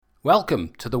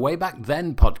Welcome to the Way Back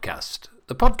Then podcast.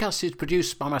 The podcast is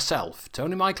produced by myself,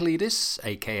 Tony Michaelidis,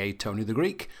 aka Tony the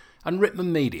Greek, and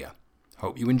Rittman Media.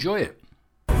 Hope you enjoy it.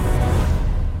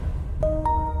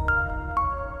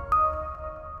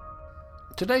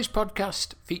 Today's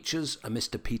podcast features a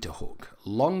Mr. Peter Hook,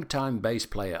 long-time bass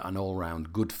player and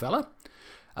all-round good fella,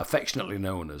 affectionately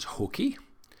known as Hooky,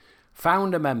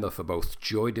 founder member for both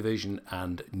Joy Division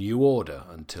and New Order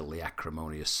until the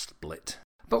acrimonious split.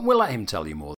 But we'll let him tell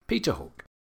you more. Peter Hook.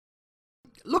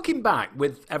 Looking back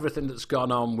with everything that's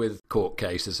gone on with court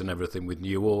cases and everything with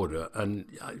New Order, and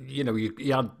you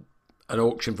had an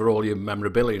auction for all your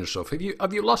memorabilia and stuff. Have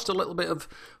you lost a little bit of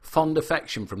fond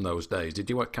affection from those days? Did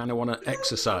you kind of want to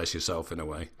exercise yourself in a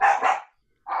way?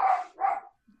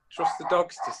 Trust the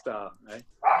dogs to start, eh?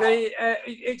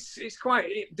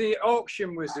 The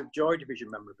auction was of Joy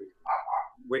Division memorabilia,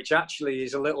 which actually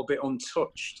is a little bit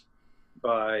untouched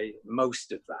by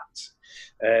most of that.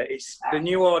 It's the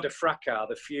New Order fracas,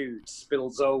 the feud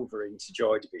spills over into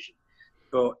Joy Division,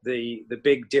 but the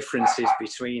big differences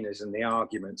between us and the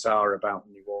arguments are about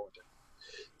New Order.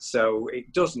 So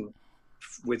it doesn't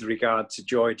with regard to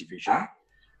Joy Division.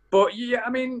 But yeah,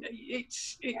 I mean,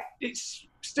 it's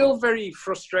still very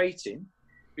frustrating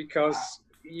because,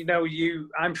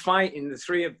 I'm fighting the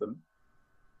three of them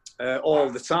all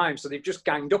the time. So they've just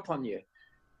ganged up on you.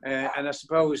 And I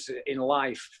suppose in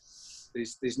life,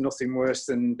 there's nothing worse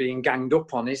than being ganged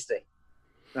up on, is there?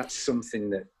 That's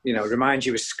something that, reminds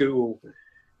you of school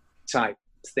type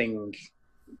thing.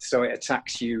 So it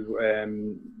attacks you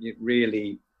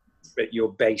really at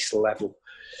your base level.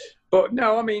 But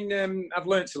no, I mean, I've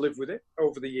learned to live with it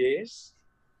over the years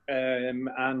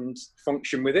and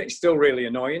function with it. It's still really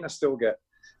annoying.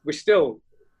 We still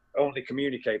only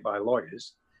communicate by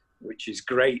lawyers, which is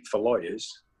great for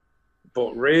lawyers,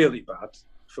 but really bad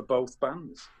for both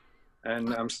bands.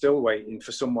 And I'm still waiting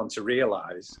for someone to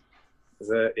realise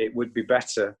that it would be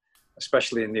better,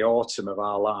 especially in the autumn of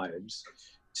our lives,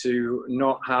 to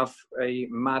not have a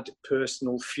mad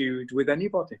personal feud with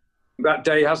anybody. That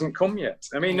day hasn't come yet.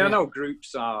 I mean, I know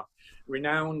groups are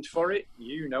renowned for it,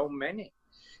 many.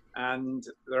 And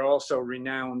they're also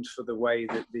renowned for the way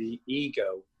that the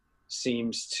ego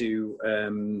seems to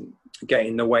get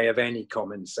in the way of any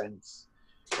common sense,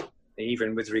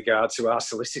 even with regard to our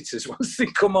solicitors once they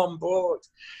come on board.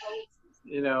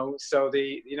 So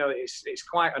it's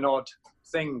quite an odd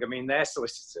thing. I mean, their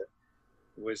solicitor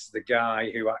was the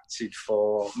guy who acted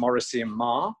for Morrissey and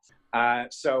Marr.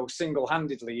 So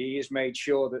single-handedly, he has made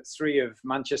sure that three of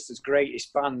Manchester's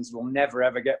greatest bands will never,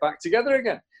 ever get back together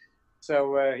again.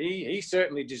 So he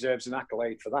certainly deserves an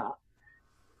accolade for that.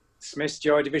 Smiths,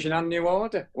 Joy Division and New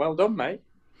Order. Well done, mate.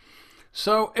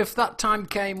 So if that time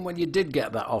came when you did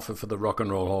get that offer for the Rock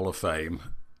and Roll Hall of Fame,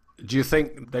 do you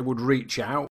think they would reach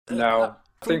out? No.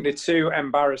 I think they're too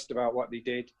embarrassed about what they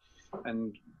did.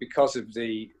 And because of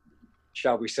the,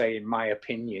 shall we say, in my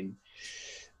opinion,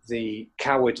 the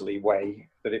cowardly way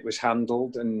that it was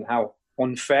handled and how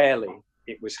unfairly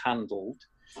it was handled,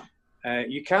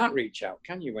 you can't reach out,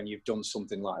 can you, when you've done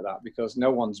something like that? Because no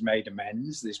one's made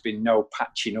amends. There's been no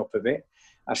patching up of it.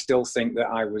 I still think that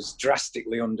I was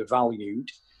drastically undervalued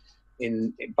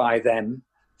by them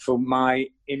for my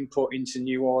input into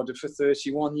New Order for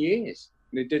 31 years.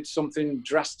 They did something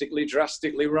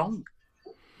drastically wrong.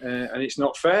 And it's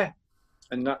not fair.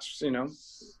 And that's,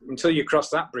 until you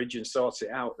cross that bridge and sort it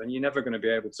out, then you're never going to be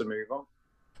able to move on.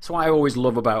 That's what I always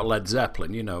love about Led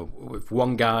Zeppelin. If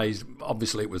one guy's,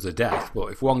 obviously it was a death,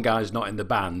 but if one guy's not in the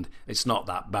band, it's not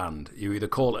that band. You either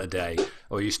call it a day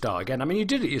or you start again. I mean, you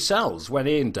did it yourselves. When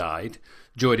Ian died,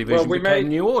 Joy Division became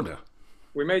New Order.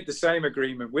 We made the same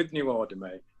agreement with New Order,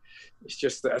 mate. It's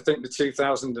just that I think the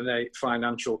 2008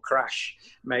 financial crash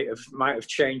might have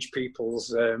changed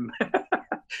people's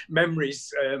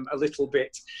memories a little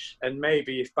bit. And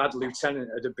maybe if Bad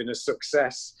Lieutenant had been a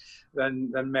success,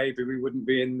 then maybe we wouldn't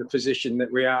be in the position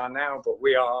that we are now, but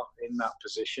we are in that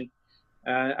position.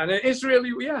 And it is really,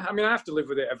 I mean, I have to live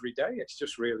with it every day. It's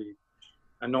just really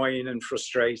annoying and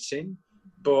frustrating.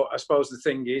 But I suppose the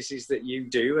thing is that you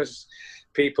do, as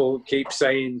people keep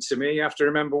saying to me, you have to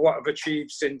remember what I've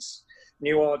achieved since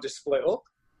New Order split up.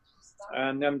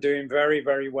 And I'm doing very,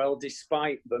 very well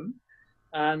despite them.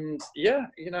 And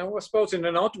I suppose in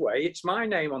an odd way, it's my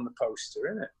name on the poster,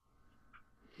 isn't it?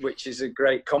 Which is a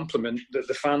great compliment that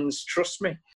the fans trust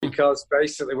me, because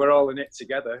basically we're all in it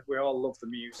together. We all love the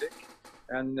music,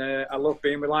 and I love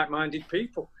being with like-minded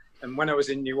people. And when I was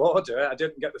in New Order, I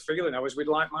didn't get the feeling I was with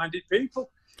like-minded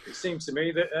people. It seemed to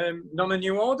me that none of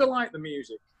New Order liked the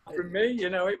music. For me,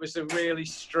 it was a really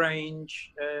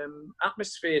strange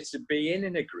atmosphere to be in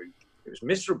a group. It was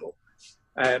miserable.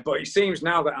 But it seems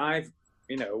now that I've,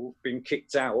 been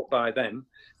kicked out by them,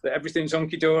 that everything's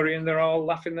hunky-dory and they're all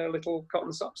laughing their little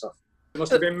cotton socks off. It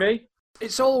must have been me.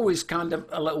 It's always kind of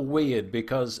a little weird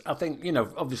because I think,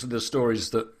 obviously the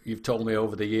stories that you've told me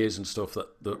over the years and stuff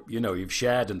that you've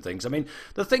shared and things. I mean,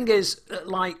 the thing is,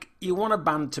 like, you want a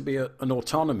band to be an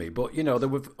autonomy, but, there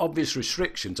were obvious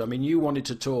restrictions. I mean, you wanted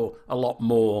to tour a lot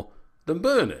more than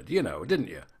Bernard, didn't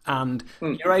you? And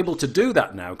you're able to do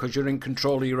that now because you're in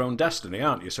control of your own destiny,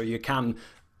 aren't you? So you can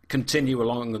continue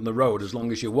along on the road as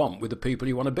long as you want with the people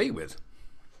you want to be with.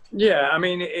 Yeah, I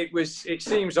mean, it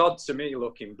seems odd to me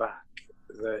looking back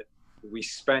that we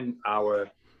spent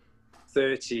our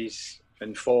 30s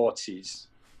and 40s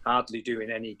hardly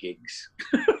doing any gigs.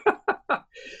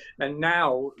 And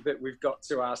now that we've got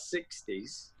to our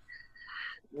 60s,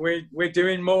 we're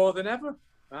doing more than ever.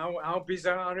 How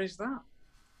bizarre is that?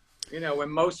 When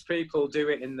most people do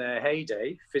it in their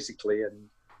heyday, physically and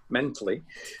mentally,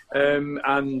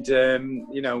 and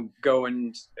go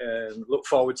and look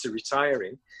forward to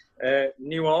retiring,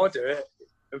 New Order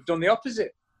have done the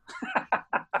opposite.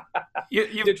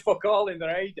 You did fuck all in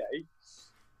their heyday,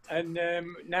 and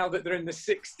now that they're in the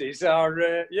 60s,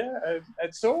 are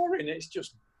touring. It's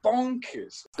just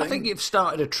bonkers. I think you've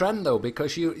started a trend though,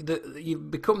 because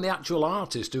you've become the actual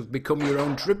artist who've become your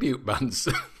own tribute bands.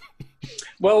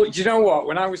 Well, do you know what?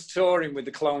 When I was touring with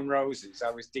the Clone Roses, I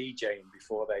was DJing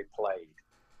before they played,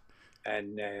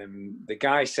 and the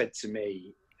guy said to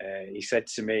me,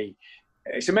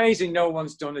 "It's amazing no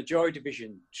one's done a Joy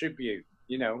Division tribute,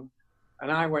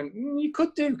 And I went, you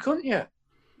could do, couldn't you?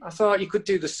 I thought you could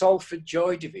do the Salford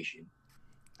Joy Division,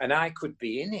 and I could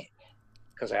be in it,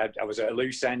 because I was at a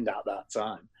loose end at that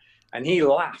time. And he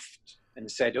laughed and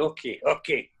said, okay,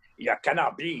 you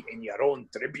cannot be in your own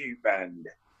tribute band.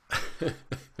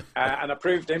 And I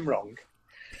proved him wrong.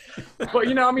 But,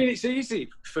 it's easy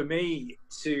for me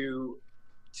to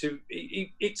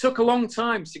it took a long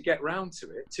time to get round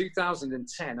to it.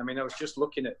 2010, I was just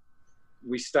looking at,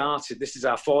 this is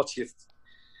our 40th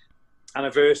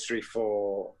anniversary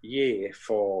for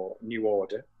New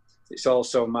Order. It's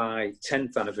also my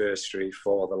 10th anniversary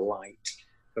for The Light,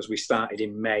 because we started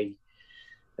in May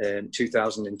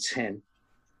 2010.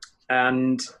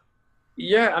 And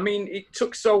it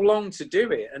took so long to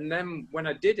do it. And then when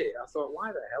I did it, I thought,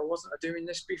 why the hell wasn't I doing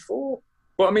this before?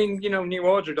 But New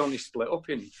Order had only split up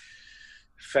in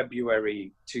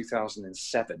February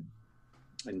 2007.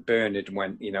 And Bernard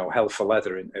went, hell for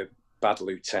leather into Bad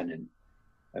Lieutenant,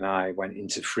 and I went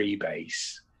into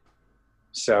Freebase.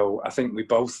 So I think we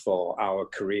both thought our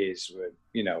careers were,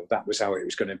 that was how it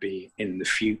was going to be in the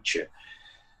future.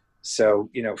 So,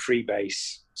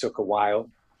 Freebase took a while.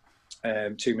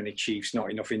 Too many Chiefs,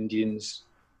 not enough Indians,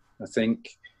 I think.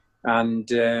 And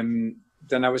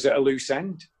then I was at a loose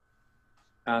end.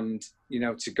 And,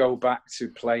 to go back to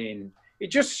playing, it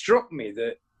just struck me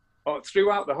that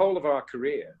throughout the whole of our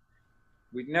career,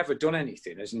 we'd never done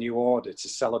anything as New Order to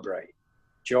celebrate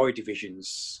Joy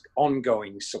Division's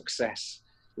ongoing success,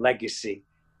 legacy,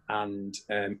 and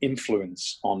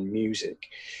influence on music.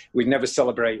 We'd never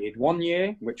celebrated 1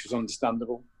 year, which was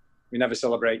understandable. We never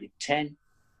celebrated 10,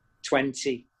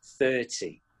 20,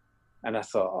 30. And I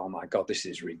thought, oh my God, this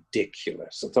is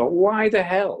ridiculous. I thought, why the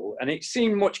hell? And it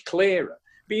seemed much clearer.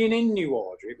 Being in New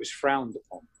Order, it was frowned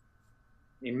upon.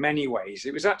 In many ways,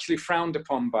 it was actually frowned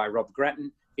upon by Rob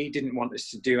Gretton. He didn't want us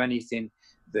to do anything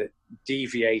that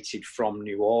deviated from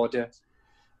New Order.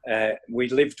 We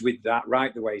lived with that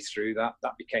right the way through. That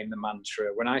became the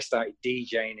mantra. When I started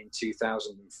DJing in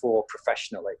 2004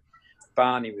 professionally,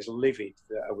 Barney was livid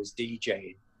that I was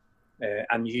DJing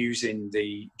and using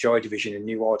the Joy Division and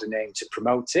New Order name to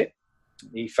promote it.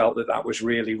 He felt that was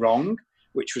really wrong,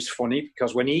 which was funny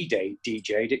because when he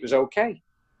DJ'd, it was okay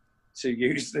to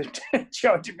use the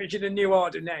Joy Division and New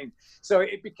Order name. So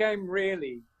it became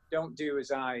really, don't do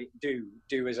as I do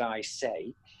as I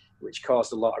say, which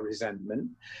caused a lot of resentment.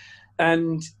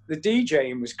 And the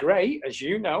DJing was great. As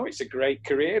you know, it's a great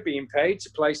career, being paid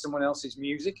to play someone else's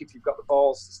music. If you've got the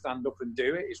balls to stand up and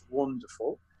do it, it's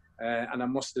wonderful. And I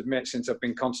must admit, since I've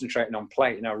been concentrating on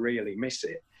playing, I really miss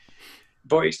it.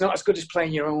 But it's not as good as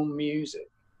playing your own music.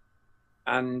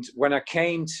 And when I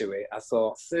came to it, I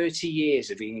thought 30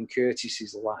 years of Ian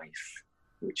Curtis's life,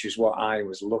 which is what I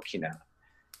was looking at,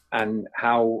 and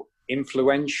how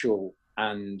influential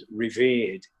and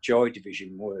revered Joy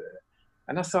Division were.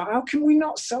 And I thought, how can we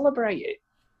not celebrate it?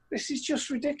 This is just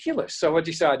ridiculous. So I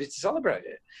decided to celebrate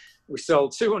it. We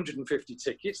sold 250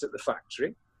 tickets at the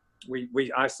factory.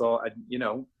 I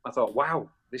thought, wow,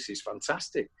 this is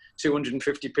fantastic.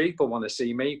 250 people want to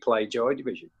see me play Joy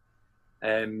Division.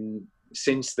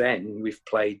 since then, we've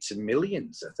played to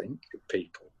millions, I think, of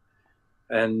people.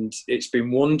 And it's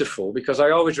been wonderful because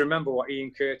I always remember what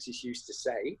Ian Curtis used to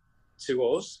say to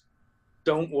us.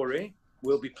 Don't worry,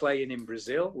 we'll be playing in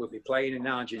Brazil, we'll be playing in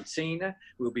Argentina,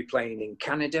 we'll be playing in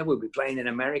Canada, we'll be playing in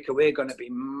America. We're going to be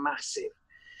massive.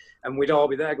 And we'd all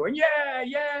be there going, yeah,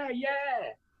 yeah,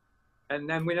 yeah. And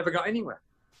then we never got anywhere.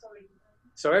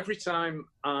 So every time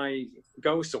I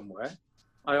go somewhere,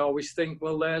 I always think,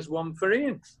 well, there's one for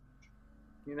Ian,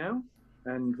 you know?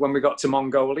 And when we got to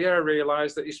Mongolia, I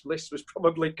realised that his list was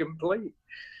probably complete.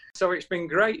 So it's been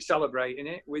great celebrating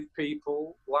it with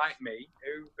people like me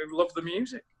who love the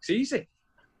music. It's easy.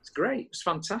 It's great. It's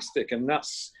fantastic. And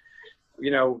that's,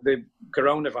 you know, the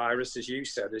coronavirus, as you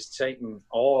said, has taken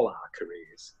all our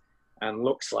careers and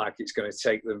looks like it's going to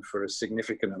take them for a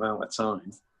significant amount of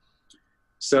time.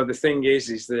 So the thing is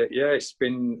that, yeah, it's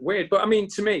been weird. But I mean,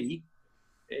 to me,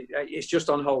 it's just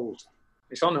on hold.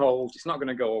 It's on hold. It's not going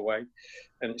to go away.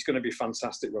 And it's going to be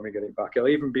fantastic when we get it back. It'll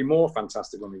even be more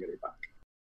fantastic when we get it back.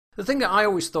 The thing that I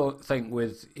always think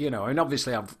with, you know, and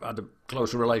obviously I've had a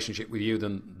closer relationship with you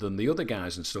than the other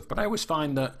guys and stuff, but I always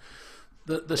find that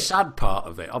the sad part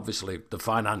of it, obviously the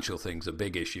financial thing's a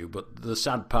big issue, but the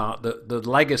sad part, the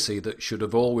legacy that should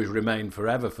have always remained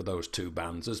forever for those two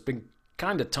bands has been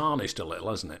kind of tarnished a little,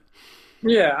 hasn't it?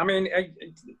 Yeah, I mean,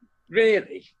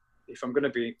 really, if I'm going to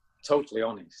be totally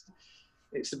honest,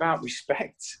 it's about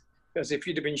respect. Because if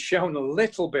you'd have been shown a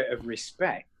little bit of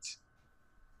respect,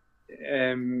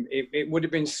 it would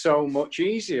have been so much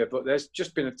easier. But there's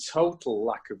just been a total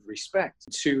lack of respect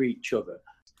to each other.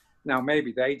 Now,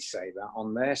 maybe they'd say that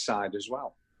on their side as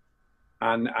well.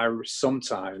 And I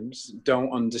sometimes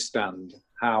don't understand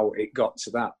how it got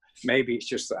to that. Maybe it's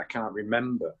just that I can't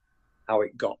remember how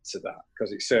it got to that,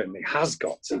 because it certainly has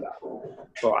got to that.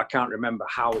 But I can't remember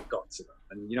how it got to that.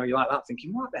 And, you know, you're like that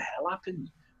thinking, what the hell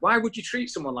happened? Why would you treat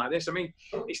someone like this? I mean,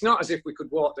 it's not as if we could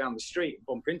walk down the street and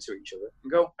bump into each other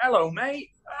and go, hello, mate.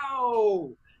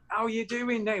 Oh, how you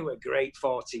doing? They were great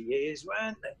 40 years,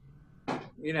 weren't they?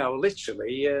 You know,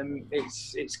 literally,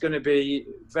 it's going to be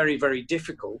very, very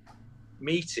difficult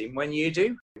meeting when you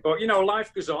do. But, you know,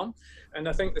 life goes on. And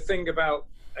I think the thing about,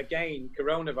 again,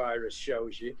 coronavirus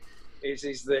shows you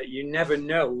is that you never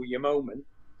know your moment.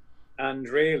 And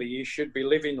really, you should be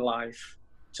living life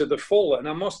to the full. And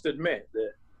I must admit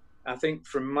that I think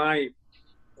from my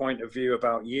point of view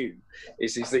about you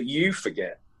is that you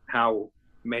forget how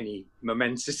many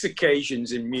momentous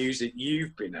occasions in music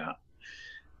you've been at.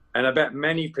 And I bet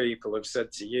many people have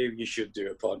said to you, you should do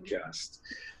a podcast,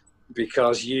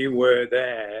 because you were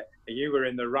there, you were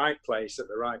in the right place at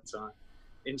the right time.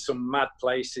 In some mad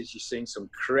places, you've seen some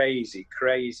crazy,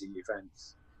 crazy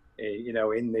events, you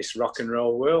know, in this rock and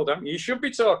roll world. You should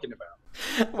be talking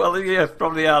about. Well, yeah,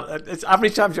 probably are. It's how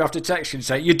many times you have to text you and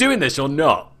say, you're doing this or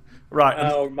not? Right.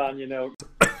 Oh, man, you know.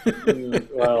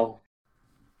 Well.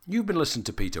 You've been listening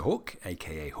to Peter Hook,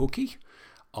 a.k.a. Hooky,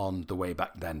 on the Way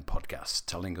Back Then podcast,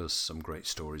 telling us some great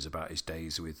stories about his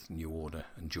days with New Order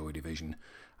and Joy Division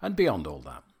and beyond all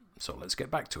that. So let's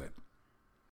get back to it.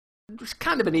 It's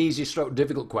kind of an easy stroke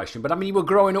difficult question, but I mean, you were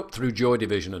growing up through Joy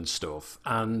Division and stuff,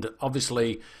 and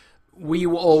obviously were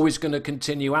you always going to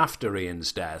continue after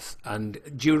Ian's death? And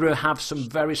do you have some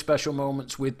very special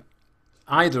moments with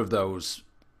either of those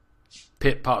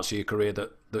parts of your career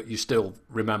that you still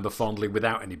remember fondly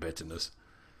without any bitterness?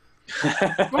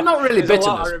 Well, not really bitterness. A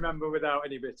lot I remember without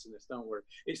any bitterness, don't worry.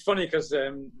 It's funny because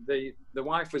the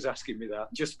wife was asking me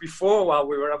that just before while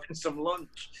we were having some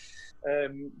lunch.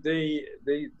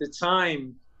 The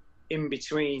time in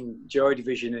between Joy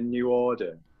Division and New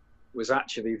Order was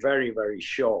actually very, very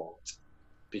short,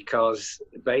 because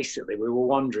basically we were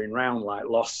wandering around like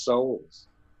lost souls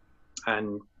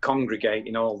and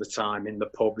congregating all the time in the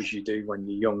pub as you do when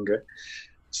you're younger.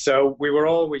 So we were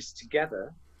always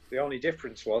together. The only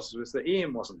difference was that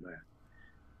Ian wasn't there.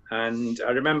 And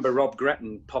I remember Rob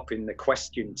Gretton popping the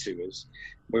question to us.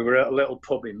 We were at a little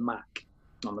pub in Mac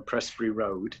on the Prestbury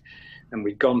Road, and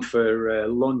we'd gone for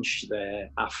lunch there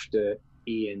after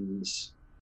Ian's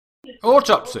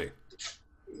autopsy.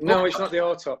 No, it's not the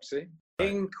autopsy.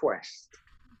 Inquest.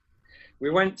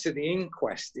 We went to the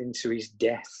inquest into his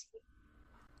death.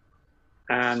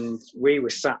 And we were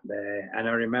sat there, and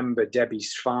I remember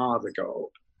Debbie's father got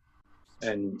up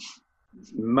and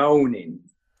moaning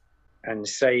and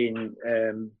saying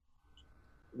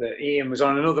that Ian was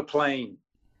on another plane.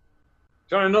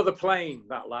 He was on another plane,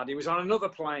 that lad. He was on another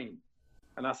plane.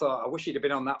 And I thought, I wish he'd have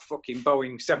been on that fucking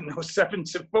Boeing 707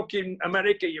 to fucking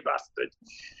America, you bastard.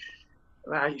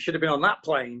 He should have been on that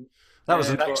plane. That was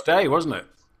the next day, wasn't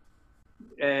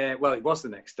it? Well, it was the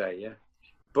next day, yeah.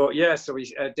 But yeah, so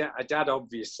Dad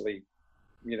obviously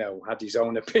you know, had his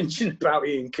own opinion about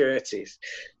Ian Curtis.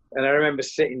 And I remember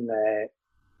sitting there,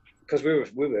 because we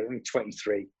were only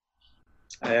 23,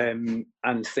 and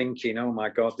thinking, oh my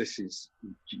God, this is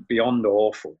beyond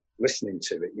awful, listening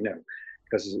to it, you know,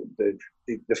 because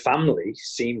the family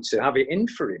seemed to have it in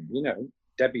for him, you know,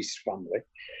 Debbie's family.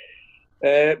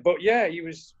 But yeah, he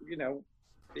was, you know,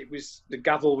 the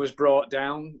gavel was brought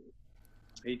down.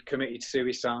 He'd committed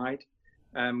suicide,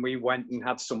 and we went and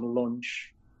had some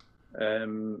lunch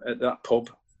at that pub,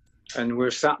 and we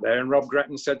were sat there, and Rob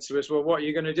Gretton said to us, well, what are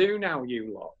you going to do now,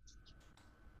 you lot?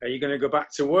 Are you going to go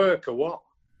back to work or what?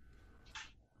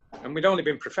 And we'd only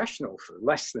been professional for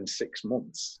less than 6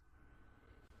 months.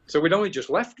 So we'd only just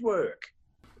left work.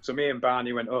 So me and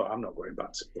Barney went, oh, I'm not going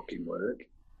back to fucking work.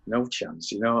 No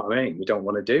chance, you know what I mean? We don't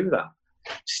want to do that.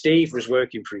 Steve was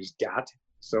working for his dad,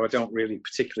 so I don't really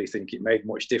particularly think it made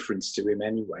much difference to him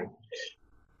anyway.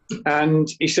 And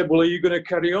he said, well, are you going to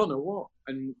carry on or what?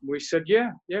 And we said,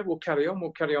 yeah, we'll carry on.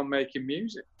 We'll carry on making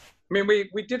music. I mean,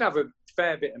 we did have a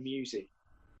fair bit of music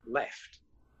left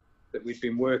that we'd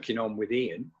been working on with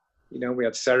Ian. You know, we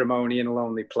had Ceremony in a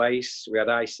Lonely Place. We had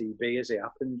ICB, as it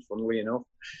happened, funnily enough.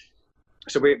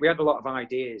 So we had a lot of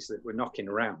ideas that were knocking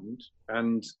around.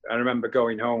 And I remember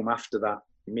going home after that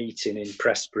meeting in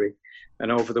Prestbury,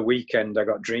 and over the weekend I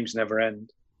got Dreams Never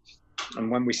End.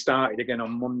 And when we started again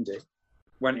on Monday,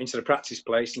 went into the practice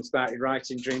place and started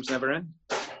writing Dreams Never End.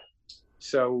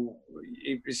 So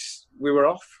we were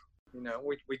off, you know,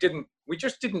 we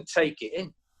just didn't take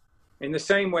it in the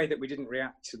same way that we didn't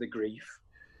react to the grief.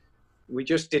 We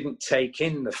just didn't take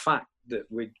in the fact that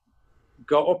we'd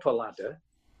got up a ladder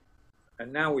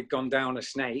and now we'd gone down a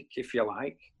snake, if you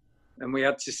like, and we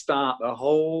had to start the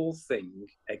whole thing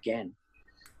again.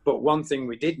 But one thing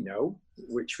we did know,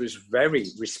 which was very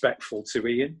respectful to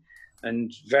Ian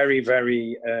and very,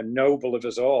 very noble of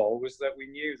us all, was that we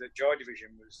knew that Joy Division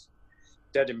was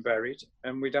dead and buried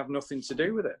and we'd have nothing to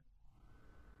do with it.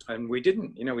 And we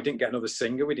didn't, you know, we didn't get another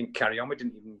singer, we didn't carry on, we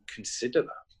didn't even consider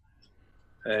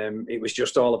that. It was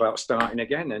just all about starting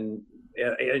again, and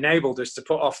it enabled us to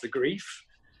put off the grief.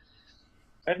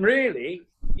 And really,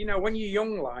 you know, when you're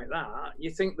young like that, you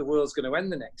think the world's going to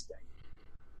end the next day.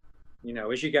 You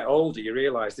know, as you get older, you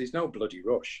realise there's no bloody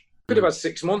rush. Could have had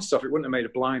 6 months off, it wouldn't have made a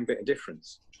blind bit of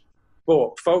difference.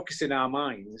 But focusing our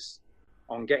minds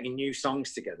on getting new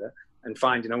songs together and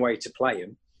finding a way to play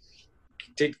them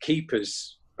did keep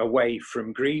us away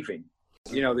from grieving.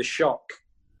 You know, the shock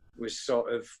was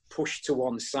sort of pushed to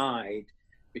one side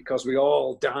because we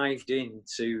all dived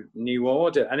into New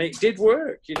Order, and it did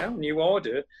work. You know, New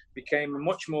Order became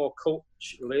much more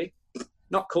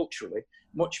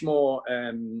much more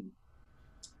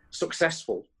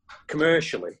successful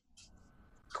commercially,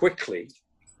 quickly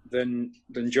than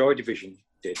Joy Division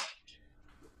did.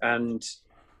 And,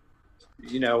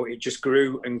 you know, it just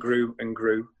grew and grew and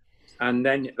grew. And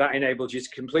then that enabled you to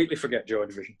completely forget Joy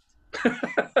Division.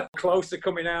 Closer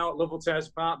coming out, Love Will Tear Us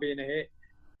Apart being a hit,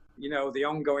 you know, the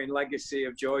ongoing legacy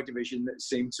of Joy Division that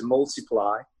seemed to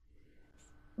multiply.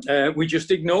 We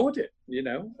just ignored it, you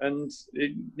know, and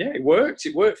it worked.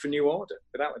 It worked for New Order,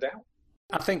 without a doubt.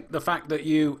 I think the fact that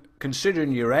you,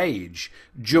 considering your age,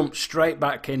 jumped straight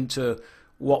back into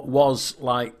what was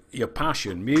like your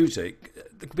passion, music,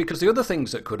 because the other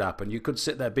things that could happen, you could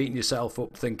sit there beating yourself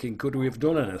up thinking, could we have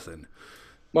done anything?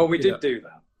 Well, we did do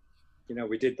that. You know,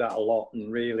 we did that a lot,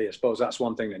 and really, I suppose that's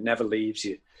one thing that never leaves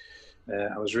you.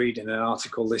 I was reading an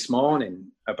article this morning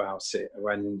about it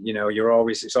when, you know,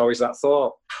 it's always that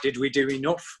thought, did we do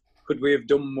enough? Could we have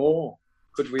done more?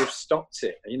 Could we have stopped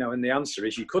it? You know, and the answer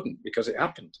is you couldn't, because it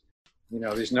happened. You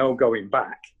know, there's no going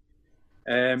back.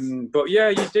 But yeah,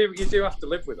 you do have to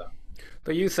live with that.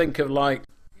 But you think of, like,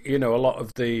 you know, a lot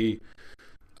of the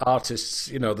artists,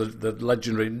 you know, the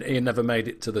legendary Ian Never Made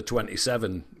It to the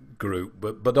 27 group,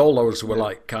 but all those were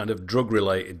like kind of drug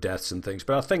related deaths and things.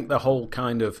 But I think the whole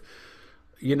kind of,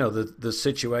 you know, the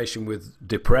situation with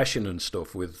depression and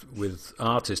stuff with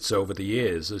artists over the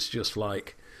years is just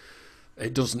like,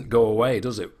 it doesn't go away,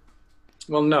 does it?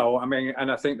 Well, no. I mean,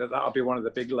 and I think that'll be one of the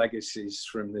big legacies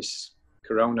from this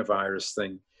coronavirus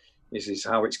thing is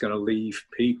how it's going to leave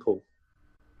people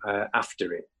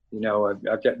after it. You know,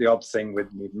 I get the odd thing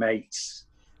with my mates.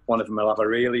 One of them will have a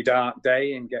really dark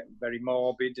day and get very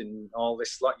morbid and all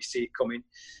this, like you see it coming.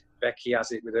 Becky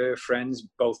has it with her friends.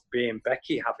 Both B and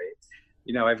Becky have it.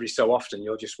 You know, every so often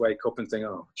you'll just wake up and think,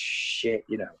 oh, shit,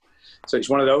 you know. So it's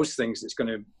one of those things that's going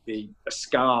to be a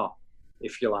scar,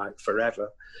 if you like, forever.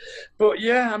 But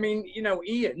yeah, I mean, you know,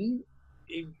 Ian,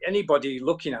 anybody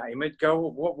looking at him would go,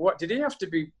 what did he have to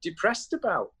be depressed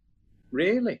about?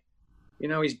 Really? You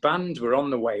know, his band were on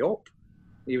the way up.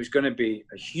 He was going to be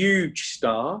a huge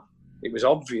star. It was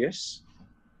obvious.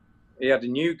 He had a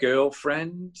new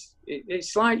girlfriend.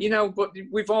 It's like, you know, but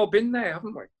we've all been there,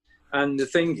 haven't we? And the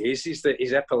thing is that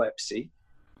his epilepsy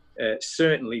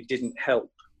certainly didn't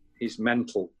help his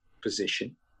mental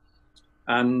position.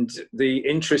 And the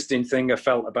interesting thing I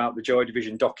felt about the Joy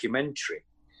Division documentary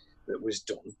that was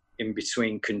done in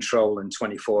between Control and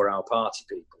 24-Hour Party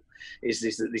People is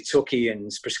that they took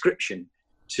Ian's prescription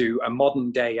to a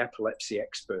modern day epilepsy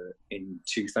expert in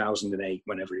 2008,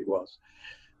 whenever it was.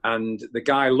 And the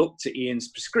guy looked at Ian's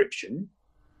prescription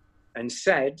and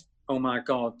said, oh my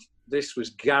God, this was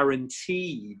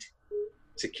guaranteed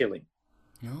to kill him.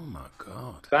 Oh my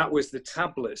God. That was the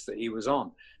tablets that he was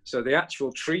on. So the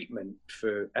actual treatment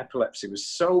for epilepsy was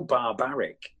so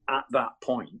barbaric at that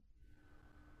point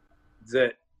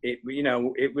that it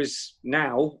was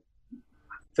now,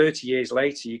 30 years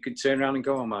later, you could turn around and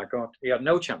go, oh my God, he had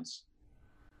no chance.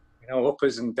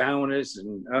 Uppers and downers,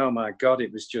 and oh my God,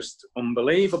 it was just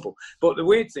unbelievable. But the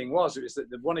weird thing was that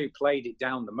the one who played it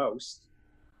down the most,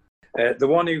 the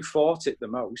one who fought it the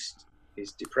most,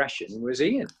 his depression, was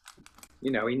Ian. He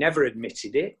never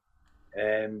admitted it.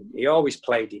 He always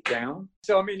played it down.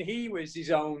 So, I mean, he was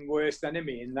his own worst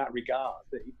enemy in that regard,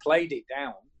 that he played it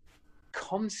down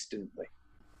constantly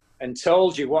and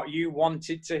told you what you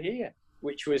wanted to hear,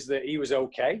 which was that he was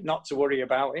okay, not to worry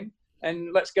about him,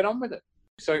 and let's get on with it.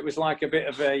 So it was like a bit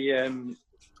of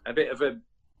a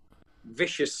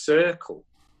vicious circle.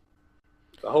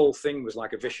 The whole thing was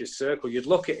like a vicious circle. You'd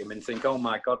look at him and think, oh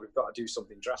my God, we've got to do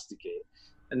something drastic here.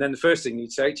 And then the first thing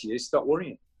he'd say to you is, stop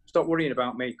worrying. Stop worrying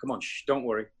about me. Come on, don't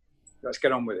worry. Let's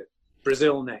get on with it.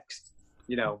 Brazil next.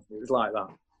 It was like that.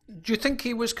 Do you think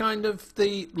he was kind of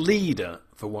the leader,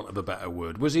 for want of a better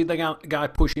word? Was he the guy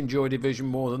pushing Joy Division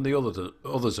more than the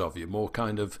others of you? More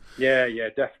kind of... Yeah,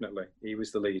 definitely. He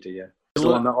was the leader, yeah. The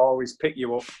one that always picked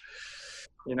you up,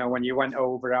 when you went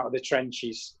over out of the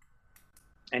trenches,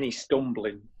 any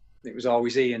stumbling, it was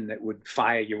always Ian that would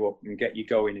fire you up and get you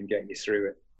going and get you through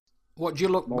it. What do you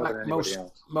look back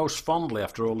most fondly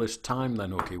after all this time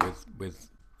then, Hooky, with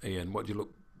Ian? What do you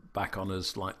look back on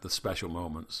as like the special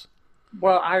moments?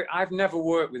 Well, I've never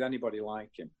worked with anybody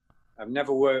like him. I've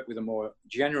never worked with a more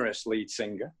generous lead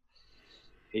singer.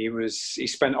 He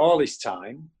spent all his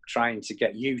time trying to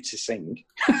get you to sing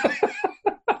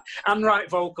and write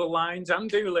vocal lines and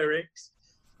do lyrics.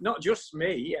 Not just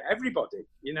me, everybody,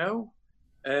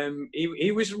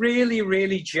 He was really,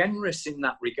 really generous in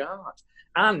that regard.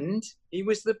 And he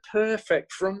was the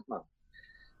perfect frontman.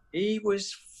 He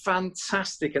was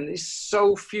fantastic, and there's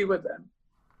so few of them.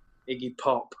 Iggy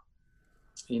Pop,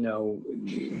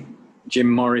 Jim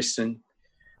Morrison.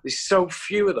 There's so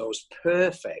few of those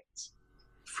perfect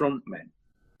frontmen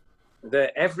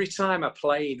that every time I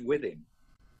played with him,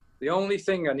 the only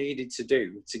thing I needed to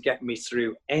do to get me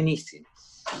through anything,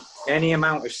 any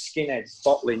amount of skinheads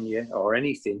bottling you or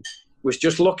anything, was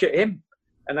just look at him.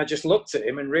 And I just looked at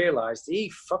him and realised he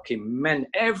fucking meant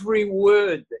every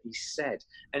word that he said,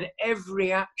 and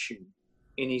every action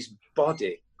in his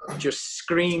body just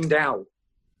screamed out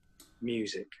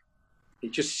music.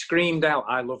 It just screamed out,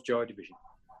 I love Joy Division.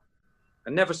 I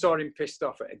never saw him pissed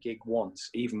off at a gig once,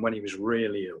 even when he was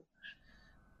really ill.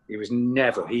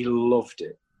 He loved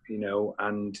it,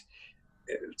 and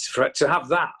to have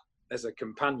that as a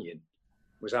companion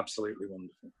was absolutely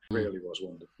wonderful. It really was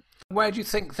wonderful. Where do you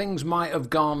think things might have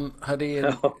gone had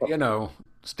Ian,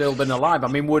 still been alive? I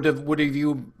mean, would you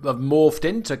have morphed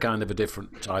into kind of a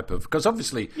different type of... Because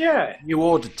obviously, you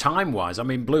ordered time-wise. I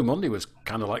mean, Blue Monday was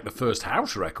kind of like the first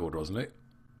house record, wasn't it?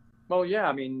 Well, yeah.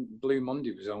 I mean, Blue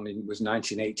Monday was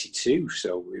 1982,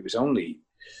 so it was only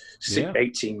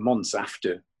 18 months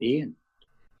after Ian.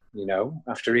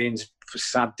 After Ian's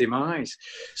sad demise.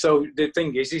 So the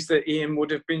thing is that Ian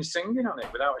would have been singing on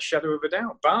it without a shadow of a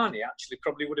doubt. Barney actually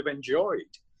probably would have enjoyed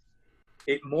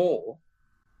it more,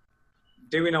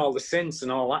 doing all the synths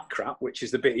and all that crap, which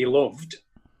is the bit he loved,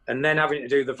 and then having to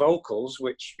do the vocals,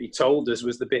 which he told us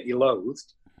was the bit he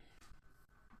loathed.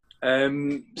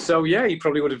 He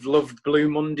probably would have loved Blue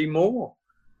Monday more.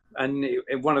 And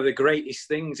one of the greatest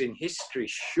things in history,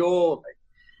 surely,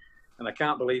 and I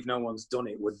can't believe no one's done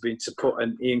it, would be to put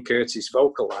an Ian Curtis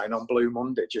vocal line on Blue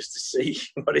Monday just to see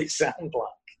what it sounded like.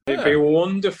 Yeah. It'd be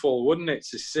wonderful, wouldn't it,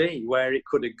 to see where it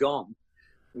could have gone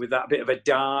with that bit of a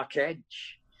dark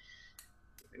edge,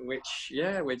 which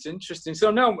it's interesting. So,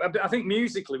 no, I think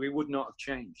musically we would not have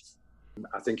changed.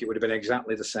 I think it would have been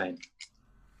exactly the same.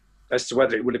 As to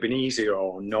whether it would have been easier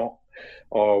or not,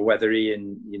 or whether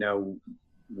Ian,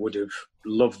 would have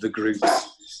loved the group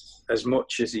as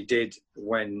much as he did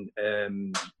when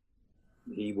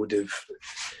he would have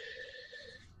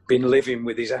been living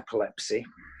with his epilepsy,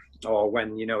 or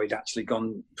when, you know, he'd actually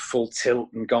gone full tilt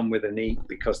and gone with a knee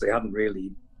because they hadn't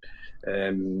really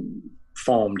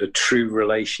formed a true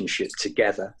relationship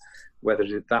together, whether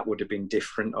that would have been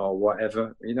different or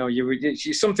whatever. You know,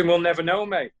 it's something we'll never know,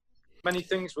 mate. Many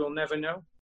things we'll never know.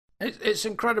 It's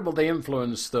incredible the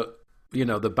influence that, you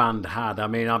know, the band had. I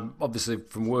mean, I'm obviously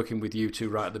from working with you two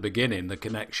right at the beginning, the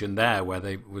connection there where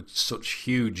they were such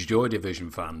huge Joy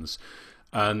Division fans,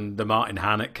 and the Martin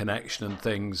Hannett connection and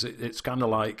things. It's kind of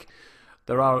like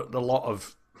there are a lot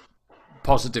of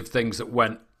positive things that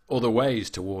went other ways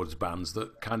towards bands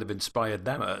that kind of inspired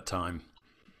them at a time.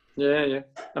 Yeah.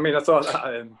 I mean, I thought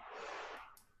that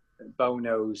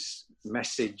Bono's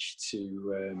message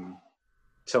to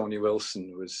Tony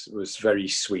Wilson was very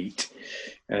sweet,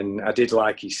 and I did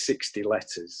like his 60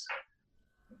 letters.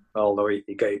 Although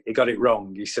he got it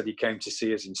wrong. He said he came to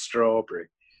see us in Strawberry.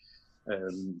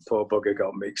 Poor bugger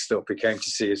got mixed up. He came to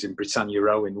see us in Britannia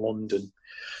Row in London.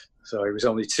 So he was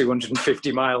only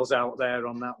 250 miles out there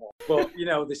on that one. But, you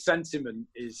know, the sentiment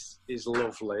is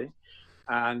lovely.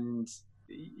 And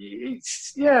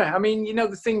it's, yeah, I mean, you know,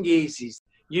 the thing is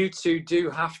you two do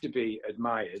have to be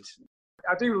admired.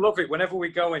 I do love it whenever we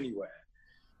go anywhere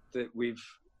that we've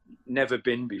never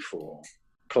been before,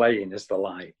 playing as the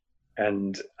Light.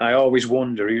 And I always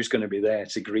wonder who's going to be there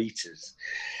to greet us.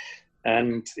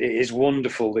 And it is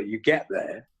wonderful that you get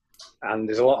there, and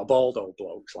there's a lot of bald old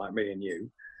blokes like me and you,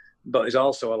 but there's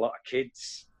also a lot of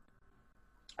kids.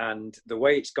 And the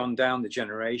way it's gone down the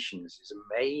generations is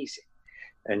amazing.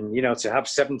 And, you know, to have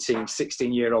 17,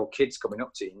 16-year-old kids coming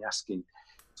up to you and asking,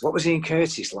 what was Ian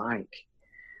Curtis like?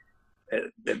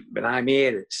 When I'm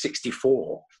here at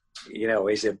 64, you know,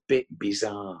 is a bit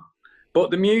bizarre.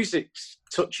 But the music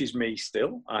touches me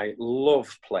still. I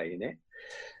love playing it.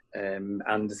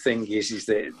 And the thing is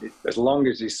that as long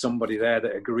as there's somebody there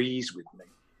that agrees with me,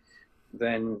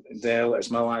 then they'll, as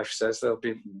my wife says, they'll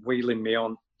be wheeling me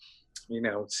on, you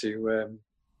know, to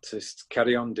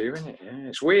carry on doing it. Yeah,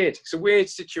 it's weird. It's a weird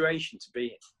situation to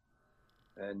be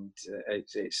in, and it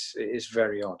is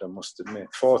very odd, I must admit.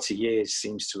 40 years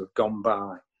seems to have gone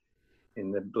by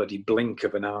in the bloody blink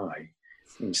of an eye,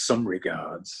 in some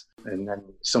regards, and then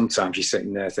sometimes you're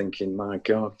sitting there thinking, my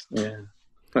God, yeah.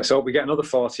 Let's hope we get another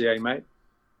 40, eh, mate?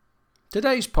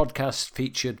 Today's podcast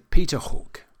featured Peter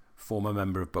Hook, former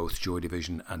member of both Joy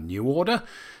Division and New Order,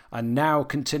 and now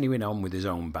continuing on with his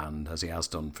own band, as he has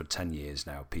done for 10 years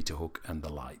now, Peter Hook and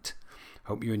the Light.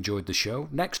 Hope you enjoyed the show.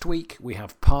 Next week, we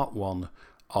have part 1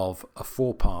 of a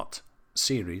 4-part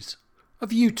series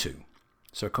of U2.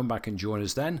 So come back and join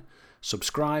us then.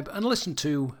 Subscribe and listen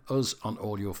to us on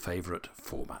all your favourite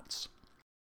formats.